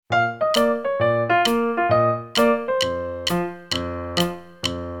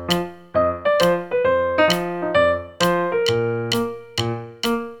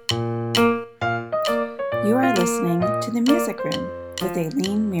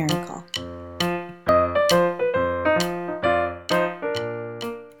miracle.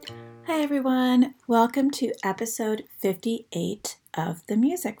 Hi everyone, welcome to episode 58 of The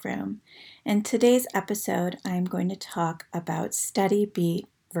Music Room. In today's episode, I'm going to talk about steady beat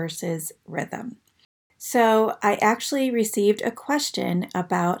versus rhythm. So I actually received a question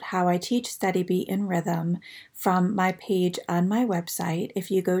about how I teach steady beat and rhythm from my page on my website.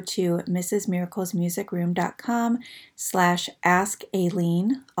 If you go to mrsmiraclesmusicroom.com/ask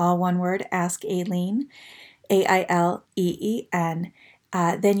Aileen, all one word, ask Aileen, Aileen,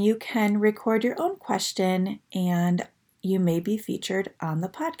 then you can record your own question and you may be featured on the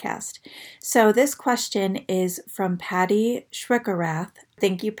podcast. So this question is from Patty Schwickerath.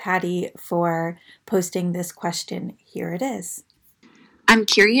 Thank you, Patty, for posting this question. Here it is. I'm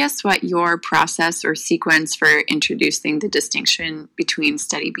curious what your process or sequence for introducing the distinction between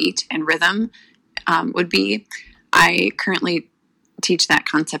steady beat and rhythm would be. I currently teach that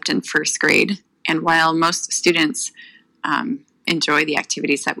concept in first grade, and while most students enjoy the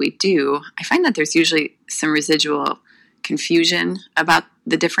activities that we do, I find that there's usually some residual confusion about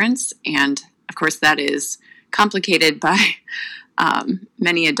the difference, and of course that is complicated by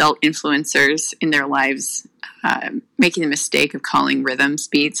many adult influencers in their lives making the mistake of calling rhythms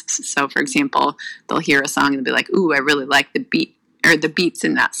beats. So for example, they'll hear a song and they'll be like, ooh, I really like the beat or the beats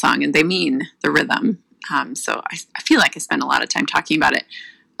in that song, and they mean the rhythm. So I feel like I spend a lot of time talking about it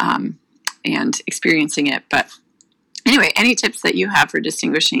and experiencing it. But anyway, any tips that you have for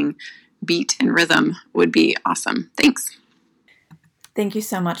distinguishing beat and rhythm would be awesome. Thanks. Thank you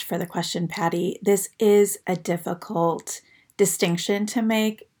so much for the question, Patty. This is a difficult distinction to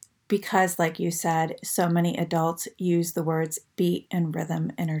make because, like you said, so many adults use the words beat and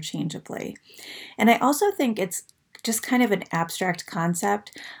rhythm interchangeably. And I also think it's just kind of an abstract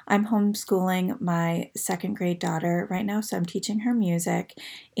concept. I'm homeschooling my second grade daughter right now, so I'm teaching her music,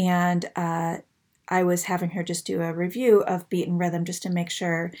 and I was having her just do a review of beat and rhythm just to make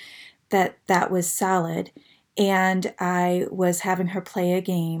sure that that was solid. And I was having her play a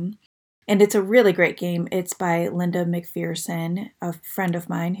game, and it's a really great game. It's by Linda McPherson, a friend of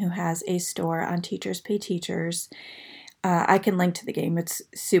mine who has a store on Teachers Pay Teachers. I can link to the game. It's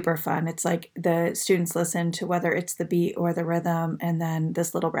super fun. It's like the students listen to whether it's the beat or the rhythm, and then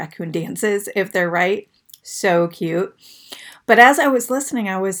this little raccoon dances if they're right. So cute. But as I was listening,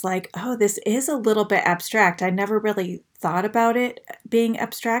 I was like, oh, this is a little bit abstract. I never really thought about it being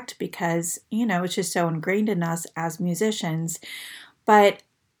abstract because, it's just so ingrained in us as musicians. But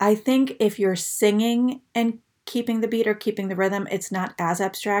I think if you're singing and keeping the beat or keeping the rhythm, it's not as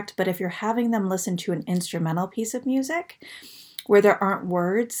abstract. But if you're having them listen to an instrumental piece of music where there aren't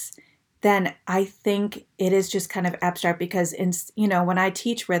words, then I think it is just kind of abstract because, when I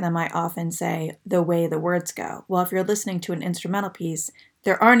teach rhythm, I often say the way the words go. Well, if you're listening to an instrumental piece,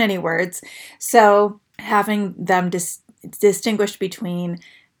 there aren't any words. So having them distinguish between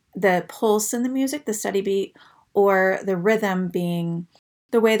the pulse in the music, the steady beat, or the rhythm being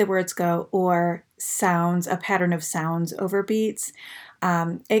the way the words go, or sounds, a pattern of sounds over beats,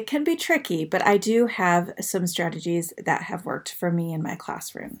 it can be tricky, but I do have some strategies that have worked for me in my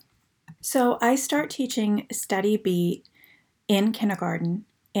classroom. So I start teaching steady beat in kindergarten,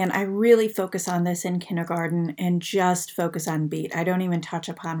 and I really focus on this in kindergarten and just focus on beat. I don't even touch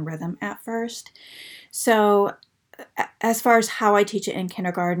upon rhythm at first. So as far as how I teach it in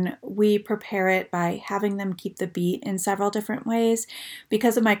kindergarten, we prepare it by having them keep the beat in several different ways.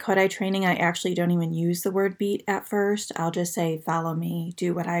 Because of my Kodai training, I actually don't even use the word beat at first. I'll just say, follow me,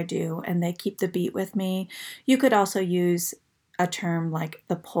 do what I do, and they keep the beat with me. You could also use a term like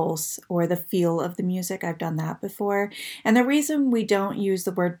the pulse or the feel of the music. I've done that before. And the reason we don't use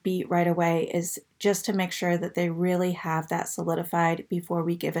the word beat right away is just to make sure that they really have that solidified before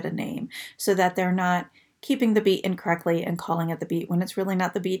we give it a name, so that they're not keeping the beat incorrectly and calling it the beat when it's really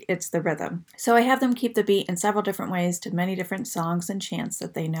not the beat, it's the rhythm. So I have them keep the beat in several different ways to many different songs and chants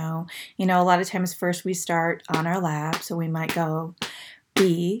that they know. A lot of times first we start on our lap, so we might go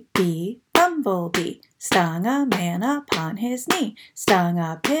bee, bee, bumblebee, stung a man upon his knee, stung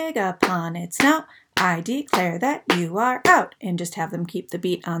a pig upon its snout, I declare that you are out, and just have them keep the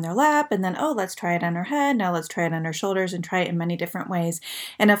beat on their lap, and then, let's try it on our head, now let's try it on our shoulders, and try it in many different ways.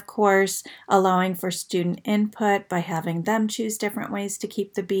 And of course, allowing for student input by having them choose different ways to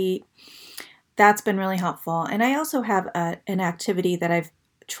keep the beat. That's been really helpful. And I also have an activity that I've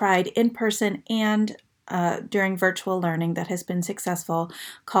tried in person and during virtual learning that has been successful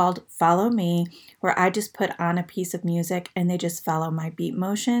called Follow Me, where I just put on a piece of music and they just follow my beat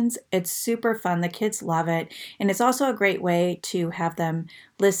motions. It's super fun. The kids love it. And it's also a great way to have them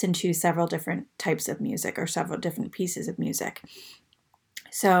listen to several different types of music or several different pieces of music.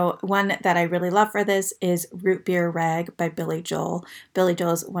 So one that I really love for this is Root Beer Rag by Billy Joel. Billy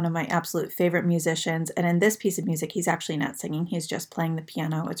Joel is one of my absolute favorite musicians, and in this piece of music, he's actually not singing, he's just playing the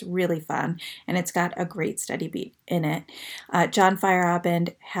piano. It's really fun, and it's got a great steady beat in it. John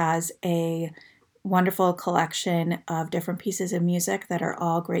Feierabend has a wonderful collection of different pieces of music that are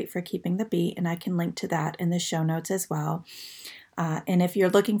all great for keeping the beat, and I can link to that in the show notes as well. And if you're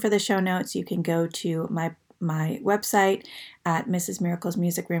looking for the show notes, you can go to my website at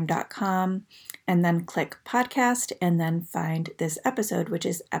mrsmiraclesmusicroom.com and then click podcast and then find this episode, which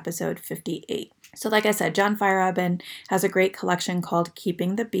is episode 58. So like I said, John Feierabend has a great collection called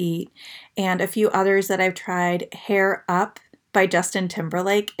Keeping the Beat, and a few others that I've tried. Hair Up by Justin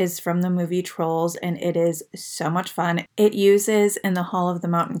Timberlake is from the movie Trolls, and it is so much fun. It uses In the Hall of the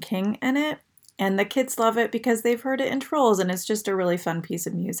Mountain King in it, and the kids love it because they've heard it in Trolls, and it's just a really fun piece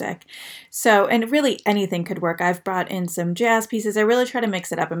of music. So, and really anything could work. I've brought in some jazz pieces. I really try to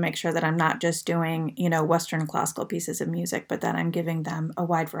mix it up and make sure that I'm not just doing, Western classical pieces of music, but that I'm giving them a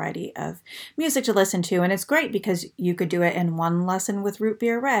wide variety of music to listen to. And it's great because you could do it in one lesson with Root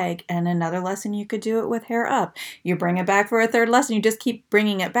Beer Rag, and another lesson you could do it with Hair Up. You bring it back for a third lesson, you just keep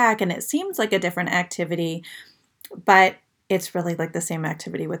bringing it back, and it seems like a different activity, but it's really like the same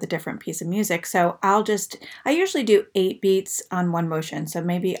activity with a different piece of music. So I usually do 8 beats on one motion. So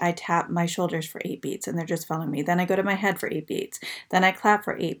maybe I tap my shoulders for 8 beats and they're just following me. Then I go to my head for 8 beats. Then I clap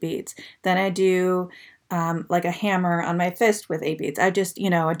for 8 beats. Then I do like a hammer on my fist with 8 beats. I just,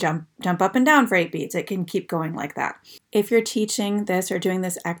 jump up and down for 8 beats. It can keep going like that. If you're teaching this or doing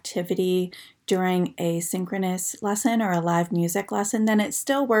this activity during a synchronous lesson or a live music lesson, then it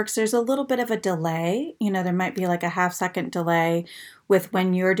still works. There's a little bit of a delay. There might be like a half-second delay with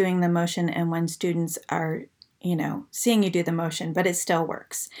when you're doing the motion and when students are, seeing you do the motion, but it still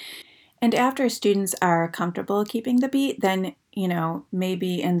works. And after students are comfortable keeping the beat, then,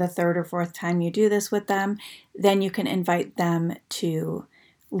 maybe in the third or fourth time you do this with them, then you can invite them to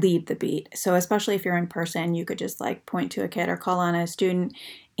lead the beat. So especially if you're in person, you could just like point to a kid or call on a student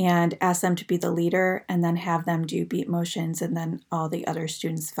and ask them to be the leader and then have them do beat motions, and then all the other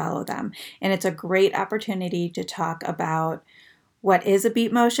students follow them. And it's a great opportunity to talk about what is a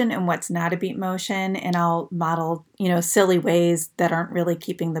beat motion and what's not a beat motion. And I'll model, silly ways that aren't really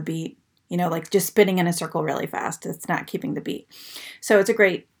keeping the beat, like just spinning in a circle really fast. It's not keeping the beat. So it's a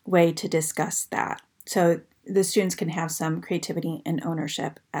great way to discuss that. So the students can have some creativity and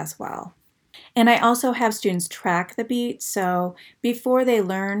ownership as well. And I also have students track the beat. So before they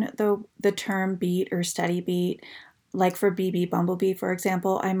learn the term beat or steady beat, like for BB Bumblebee, for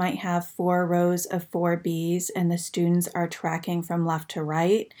example, I might have 4 rows of 4 Bs, and the students are tracking from left to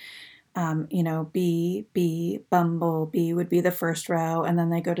right. B, B, Bumblebee would be the first row, and then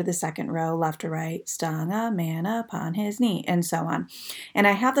they go to the second row, left to right, stung a man upon his knee, and so on. And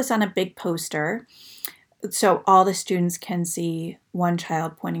I have this on a big poster, so all the students can see one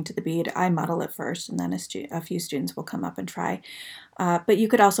child pointing to the beat. I model it first, and then a few students will come up and try. But you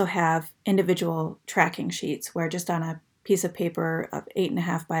could also have individual tracking sheets where just on a piece of paper of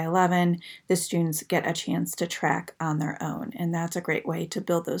 8.5 by 11, the students get a chance to track on their own. And that's a great way to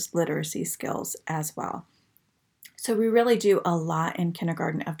build those literacy skills as well. So we really do a lot in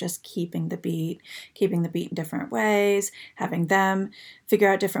kindergarten of just keeping the beat in different ways, having them figure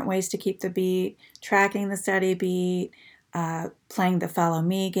out different ways to keep the beat, tracking the steady beat, playing the follow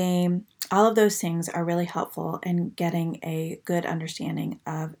me game. All of those things are really helpful in getting a good understanding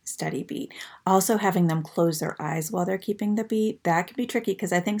of steady beat. Also having them close their eyes while they're keeping the beat, that can be tricky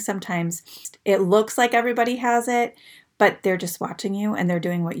because I think sometimes it looks like everybody has it, but they're just watching you and they're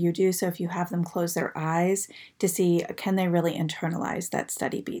doing what you do. So if you have them close their eyes to see, can they really internalize that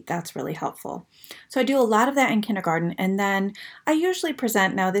steady beat? That's really helpful. So I do a lot of that in kindergarten. And then I usually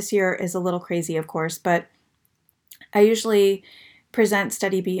present, now this year is a little crazy, of course, but I usually present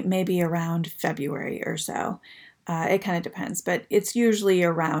steady beat maybe around February or so. It kind of depends, but it's usually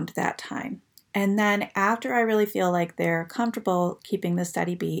around that time. And then after I really feel like they're comfortable keeping the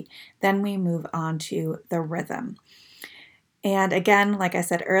steady beat, then we move on to the rhythm. And again, like I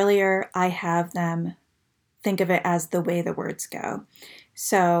said earlier, I have them think of it as the way the words go.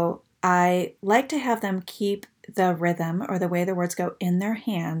 So I like to have them keep the rhythm or the way the words go in their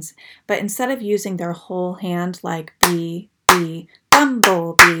hands, but instead of using their whole hand like B, B,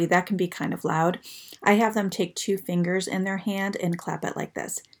 Bumblebee, that can be kind of loud, I have them take 2 fingers in their hand and clap it like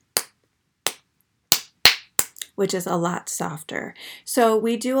this, which is a lot softer. So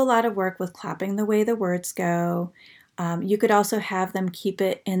we do a lot of work with clapping the way the words go. You could also have them keep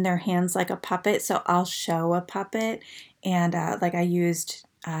it in their hands like a puppet. So I'll show a puppet, and like I used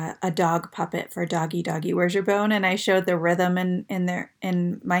a dog puppet for Doggy Doggy Where's Your Bone, and I showed the rhythm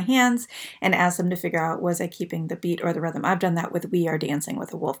in my hands and asked them to figure out, was I keeping the beat or the rhythm? I've done that with We Are Dancing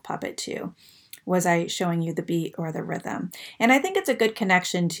with a Wolf puppet too. Was I showing you the beat or the rhythm? And I think it's a good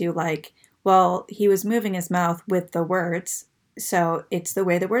connection to like, well, he was moving his mouth with the words, so it's the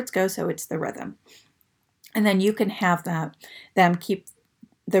way the words go, so it's the rhythm. And then you can have them keep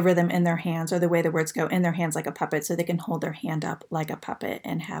the rhythm in their hands, or the way the words go in their hands like a puppet, so they can hold their hand up like a puppet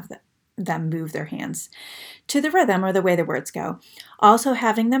and have them move their hands to the rhythm or the way the words go. Also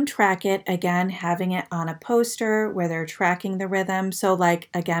having them track it, again, having it on a poster where they're tracking the rhythm. So like,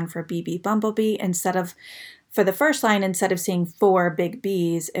 again, for BB Bumblebee, for the first line, instead of seeing 4 big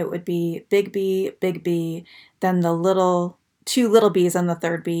B's, it would be big B, then the two little B's on the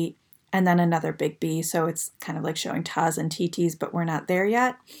third beat, and then another big B. So it's kind of like showing tas and TTs, but we're not there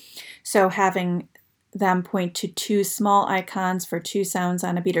yet. So having them point to 2 small icons for 2 sounds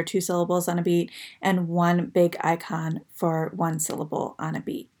on a beat or 2 syllables on a beat, and 1 big icon for 1 syllable on a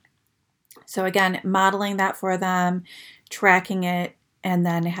beat. So again, modeling that for them, tracking it, and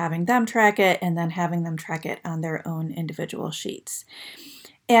then having them track it, and then having them track it on their own individual sheets.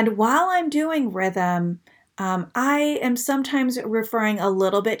 And while I'm doing rhythm, I am sometimes referring a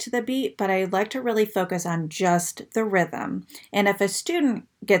little bit to the beat, but I like to really focus on just the rhythm. And if a student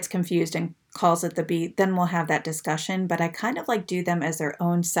gets confused and calls it the beat, then we'll have that discussion. But I kind of like do them as their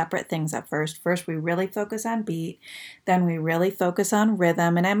own separate things at first. First, we really focus on beat, then we really focus on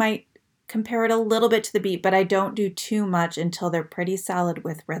rhythm, and I might compare it a little bit to the beat, but I don't do too much until they're pretty solid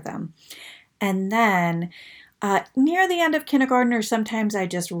with rhythm. And then near the end of kindergarten, or sometimes I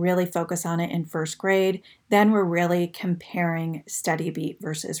just really focus on it in first grade, then we're really comparing steady beat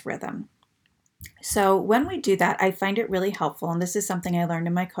versus rhythm. So when we do that, I find it really helpful, and this is something I learned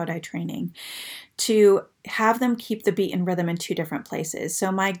in my Kodai training, to have them keep the beat and rhythm in 2 different places.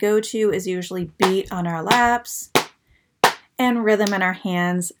 So my go-to is usually beat on our laps and rhythm in our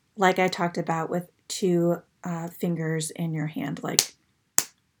hands, like I talked about with 2 fingers in your hand, like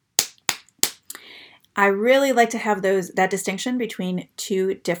I really like to have that distinction between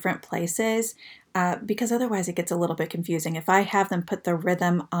 2 different places because otherwise it gets a little bit confusing. If I have them put the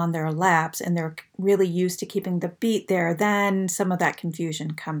rhythm on their laps and they're really used to keeping the beat there, then some of that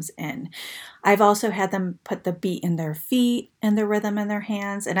confusion comes in. I've also had them put the beat in their feet and the rhythm in their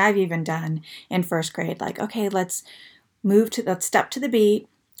hands. And I've even done in first grade, like, okay, let's step to the beat,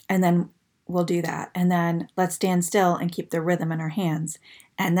 and then we'll do that. And then let's stand still and keep the rhythm in our hands.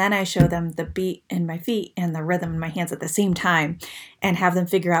 And then I show them the beat in my feet and the rhythm in my hands at the same time and have them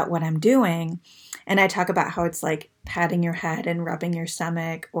figure out what I'm doing. And I talk about how it's like patting your head and rubbing your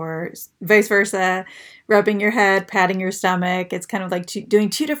stomach, or vice versa, rubbing your head, patting your stomach. It's kind of like doing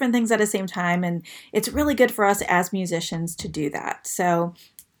 2 different things at the same time. And it's really good for us as musicians to do that. So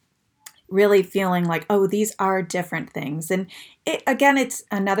really feeling like, oh, these are different things. And it's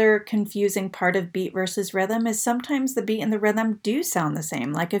another confusing part of beat versus rhythm is sometimes the beat and the rhythm do sound the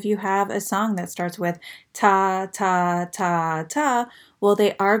same. Like if you have a song that starts with ta, ta, ta, ta, well,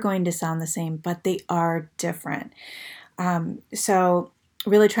 they are going to sound the same, but they are different. So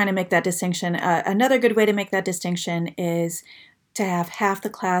really trying to make that distinction. Another good way to make that distinction is to have half the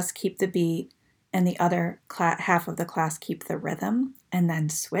class keep the beat and the other half of the class keep the rhythm, and then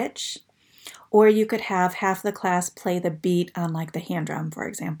switch. Or you could have half the class play the beat on like the hand drum, for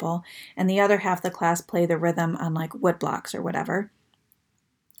example, and the other half the class play the rhythm on like wood blocks or whatever,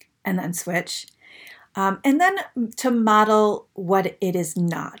 and then switch. And then to model what it is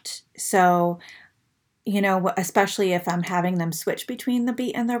not. So, especially if I'm having them switch between the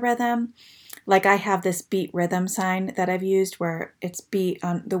beat and the rhythm, like I have this beat rhythm sign that I've used where it's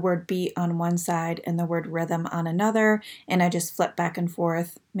the word beat on one side and the word rhythm on another. And I just flip back and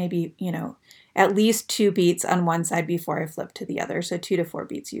forth, maybe, at least 2 beats on one side before I flip to the other. So 2 to 4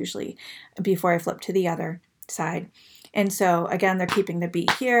 beats usually before I flip to the other side. And so again, they're keeping the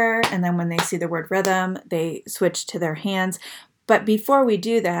beat here. And then when they see the word rhythm, they switch to their hands. But before we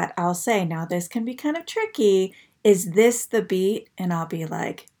do that, I'll say, now this can be kind of tricky. Is this the beat? And I'll be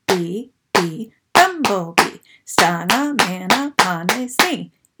like, B, bumblebee, stung a man upon his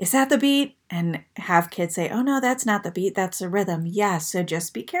knee. Is that the beat? And have kids say, oh no, that's not the beat, that's the rhythm. Yes, so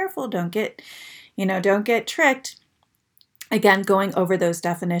just be careful. Don't get tricked. Again, going over those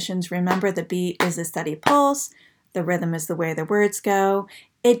definitions, remember the beat is a steady pulse. The rhythm is the way the words go.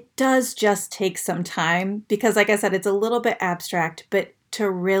 It does just take some time because, like I said, it's a little bit abstract, but to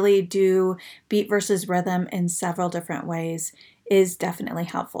really do beat versus rhythm in several different ways is definitely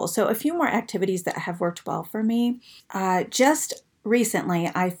helpful. So a few more activities that have worked well for me. Just recently,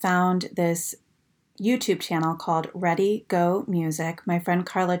 I found this YouTube channel called Ready Go Music. My friend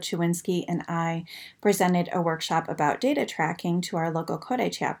Carla Chewinski and I presented a workshop about data tracking to our local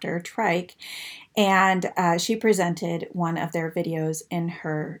Kodály chapter, Trike, and she presented one of their videos in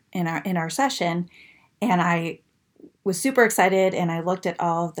our session, and I was super excited, and I looked at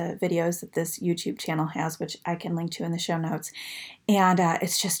all of the videos that this YouTube channel has, which I can link to in the show notes, and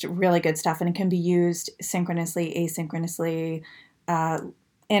it's just really good stuff, and it can be used synchronously, asynchronously,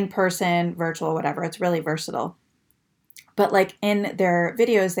 in person, virtual, whatever. It's really versatile. But like in their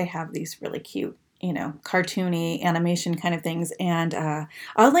videos, they have these really cute, cartoony animation kind of things. And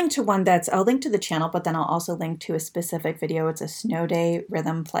I'll link to I'll link to the channel, but then I'll also link to a specific video. It's a snow day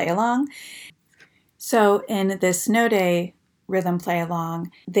rhythm play along. So in this snow day rhythm play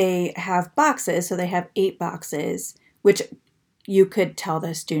along, they have boxes. So they have 8 boxes, which you could tell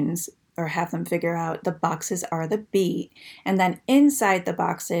the students or have them figure out the boxes are the beat. And then inside the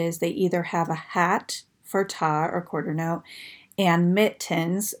boxes, they either have a hat for ta or quarter note and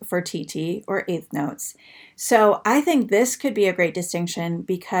mittens for TT or eighth notes. So I think this could be a great distinction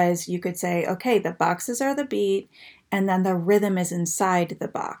because you could say, okay, the boxes are the beat and then the rhythm is inside the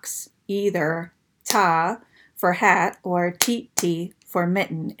box, either ta for hat or TT for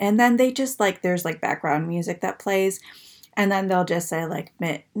mitten. And then they just there's background music that plays. And then they'll just say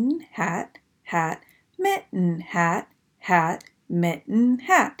mitten, hat, hat, mitten, hat, hat, mitten,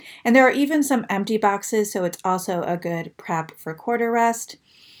 hat. And there are even some empty boxes, so it's also a good prep for quarter rest.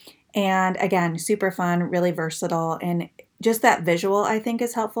 And again, super fun, really versatile. And just that visual, I think,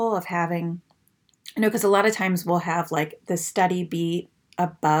 is helpful of having, because a lot of times we'll have the steady beat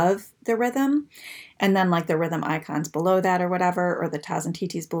above the rhythm and then the rhythm icons below that or whatever, or the tas and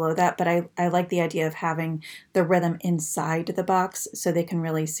tts below that. But I like the idea of having the rhythm inside the box so they can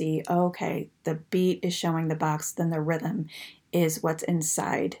really see, okay, the beat is showing the box, then the rhythm is what's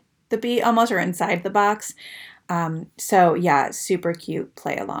inside the beat almost, or inside the box. So yeah, super cute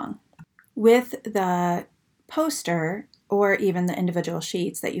play along. With the poster or even the individual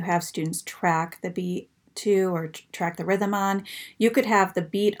sheets that you have students track the beat to or track the rhythm on, you could have the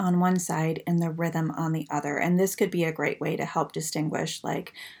beat on one side and the rhythm on the other. And this could be a great way to help distinguish,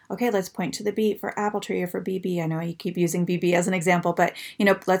 okay, let's point to the beat for apple tree or for BB. I know you keep using BB as an example, but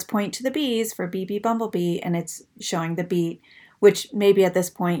let's point to the B's for BB bumblebee, and it's showing the beat, which maybe at this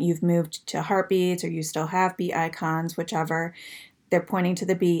point you've moved to heartbeats or you still have beat icons, whichever. They're pointing to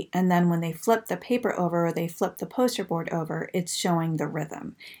the beat, and then when they flip the paper over or they flip the poster board over, it's showing the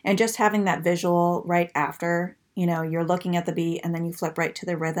rhythm. And just having that visual right after, you're looking at the beat and then you flip right to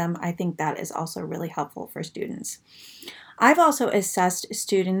the rhythm, I think that is also really helpful for students. I've also assessed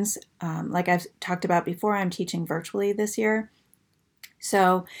students, like I've talked about before, I'm teaching virtually this year.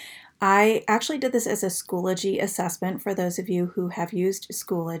 So I actually did this as a Schoology assessment for those of you who have used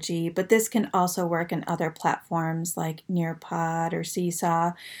Schoology, but this can also work in other platforms like Nearpod or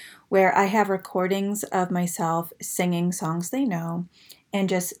Seesaw, where I have recordings of myself singing songs they know and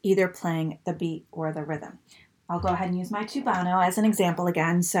just either playing the beat or the rhythm. I'll go ahead and use my Tubano as an example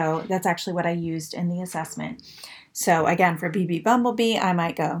again. So that's actually what I used in the assessment. So again, for BB Bumblebee, I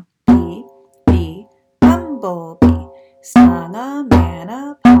might go B, Bumblebee. Stung a man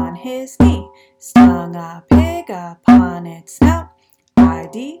upon his knee, stung a pig upon its snout. I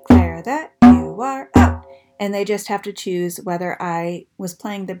declare that you are out. And they just have to choose whether I was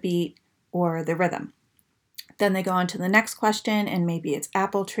playing the beat or the rhythm. Then they go on to the next question, and maybe it's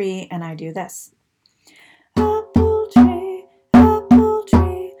apple tree, and I do this. Apple tree,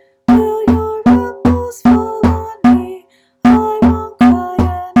 will your apples fall on me? I won't cry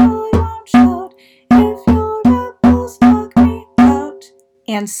and I won't shout if your apples knock me out.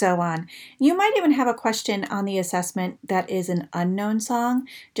 And so on. You might even have a question on the assessment that is an unknown song,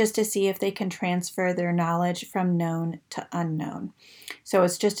 just to see if they can transfer their knowledge from known to unknown. So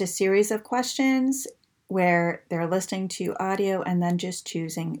it's just a series of questions where they're listening to audio and then just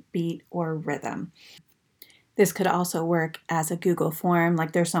choosing beat or rhythm. This could also work as a Google form.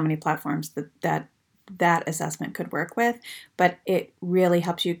 There's so many platforms that assessment could work with, but it really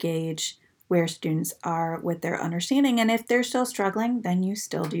helps you gauge where students are with their understanding. And if they're still struggling, then you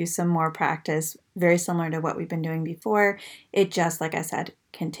still do some more practice, very similar to what we've been doing before. It just, like I said,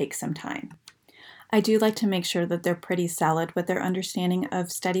 can take some time. I do like to make sure that they're pretty solid with their understanding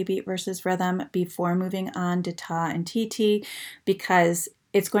of steady beat versus rhythm before moving on to ta and TT, because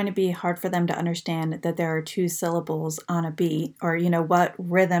it's going to be hard for them to understand that there are 2 syllables on a beat, or, what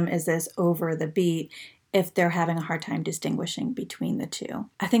rhythm is this over the beat if they're having a hard time distinguishing between the two.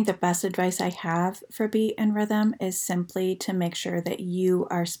 I think the best advice I have for beat and rhythm is simply to make sure that you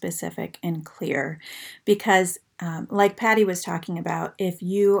are specific and clear, because like Patty was talking about, if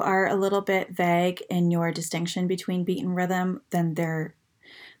you are a little bit vague in your distinction between beat and rhythm, then they're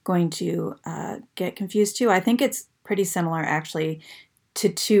going to get confused too. I think it's pretty similar actually to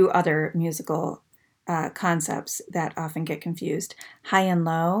two other musical concepts that often get confused: high and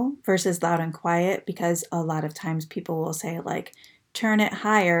low versus loud and quiet, because a lot of times people will say like turn it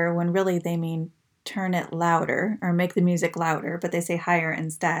higher when really they mean turn it louder or make the music louder, but they say higher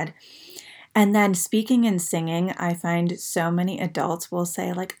instead. And then speaking and singing, I find so many adults will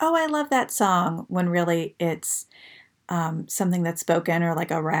say like, oh, I love that song, when really it's something that's spoken, or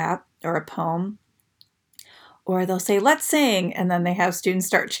like a rap or a poem. Or they'll say, let's sing, and then they have students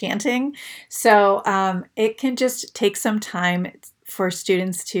start chanting. So it can just take some time for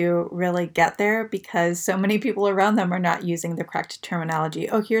students to really get there, because so many people around them are not using the correct terminology.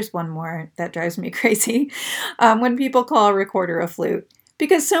 Oh, here's one more that drives me crazy. When people call a recorder a flute,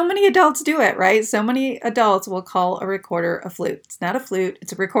 because so many adults do it, right? So many adults will call a recorder a flute. It's not a flute,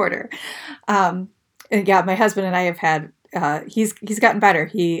 it's a recorder. And yeah, my husband and I have had he's gotten better.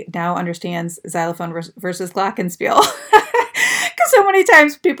 He now understands xylophone versus glockenspiel. Because so many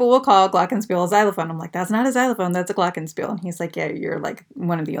times people will call glockenspiel a xylophone. I'm like, that's not a xylophone, that's a glockenspiel. And he's like, yeah, you're like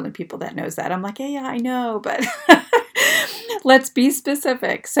one of the only people that knows that. I'm like, yeah, I know, but let's be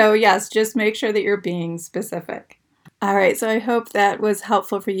specific. So yes, just make sure that you're being specific. All right, so I hope that was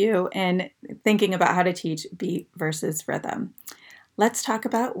helpful for you in thinking about how to teach beat versus rhythm. Let's talk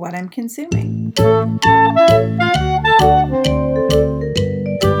about what I'm consuming.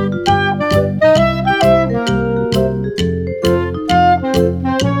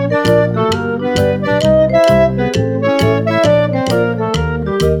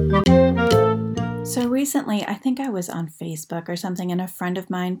 So recently, I think I was on Facebook or something, and a friend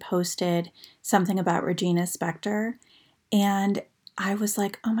of mine posted something about Regina Spektor, and I was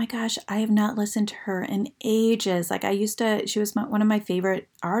like, oh my gosh, I have not listened to her in ages. Like she was one of my favorite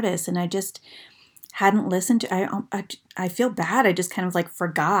artists, and I just hadn't listened to. I feel bad. I just kind of like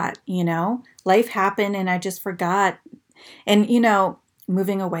forgot, life happened and I just forgot. And,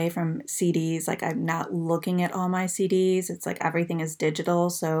 moving away from CDs, like I'm not looking at all my CDs. It's like everything is digital.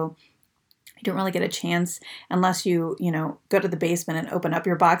 So you don't really get a chance unless you go to the basement and open up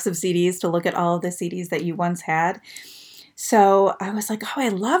your box of CDs to look at all of the CDs that you once had. So I was like, oh, I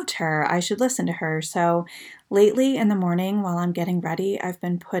loved her. I should listen to her. So lately in the morning while I'm getting ready, I've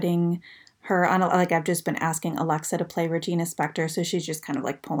been putting her on, I've just been asking Alexa to play Regina Spektor. So she's just kind of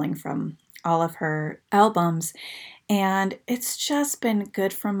like pulling from all of her albums. And it's just been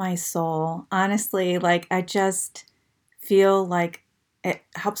good for my soul. Honestly, like I just feel like it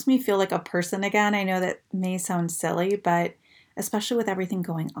helps me feel like a person again. I know that may sound silly, but especially with everything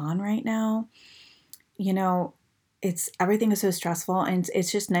going on right now, everything is so stressful, and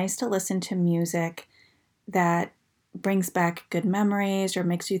it's just nice to listen to music that brings back good memories or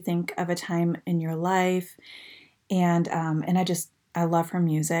makes you think of a time in your life. And I love her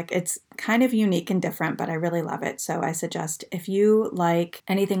music. It's kind of unique and different, but I really love it. So I suggest if you like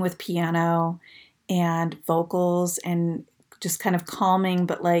anything with piano and vocals and just kind of calming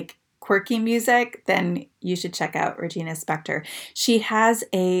but like quirky music, then you should check out Regina Spektor. She has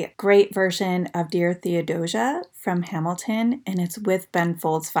a great version of Dear Theodosia from Hamilton, and it's with Ben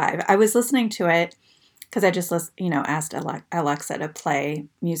Folds 5. I was listening to it because I just asked Alexa to play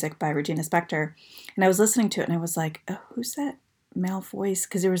music by Regina Spektor, and I was listening to it and I was like, oh, who's that male voice?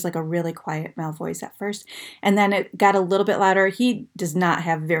 Because there was like a really quiet male voice at first, and then it got a little bit louder. He does not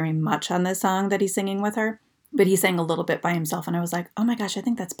have very much on this song that he's singing with her, but he sang a little bit by himself, and I was like, oh my gosh, I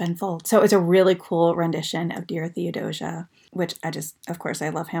think that's Ben Folds. So it's a really cool rendition of Dear Theodosia, which of course, I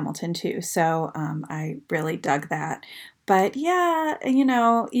love Hamilton too, so I really dug that. But yeah,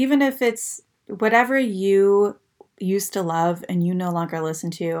 even if it's whatever you used to love and you no longer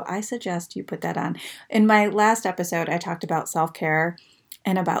listen to, I suggest you put that on. In my last episode, I talked about self-care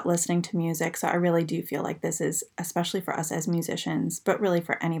and about listening to music. So I really do feel like this is, especially for us as musicians, but really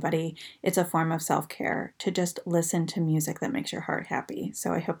for anybody, it's a form of self-care to just listen to music that makes your heart happy.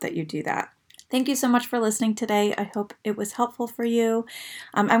 So I hope that you do that. Thank you so much for listening today. I hope it was helpful for you.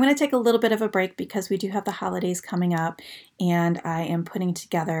 I'm going to take a little bit of a break because we do have the holidays coming up, and I am putting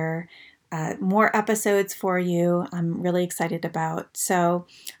together more episodes for you. I'm really excited about. So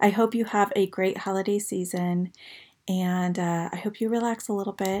I hope you have a great holiday season, and I hope you relax a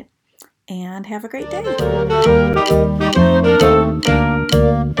little bit and have a great day.